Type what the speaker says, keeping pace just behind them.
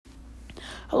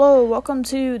Hello, welcome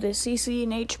to the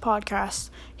CCNH podcast.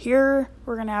 Here,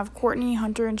 we're going to have Courtney,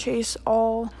 Hunter, and Chase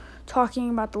all talking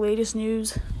about the latest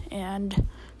news and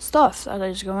stuff that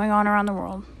is going on around the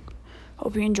world.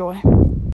 Hope you enjoy.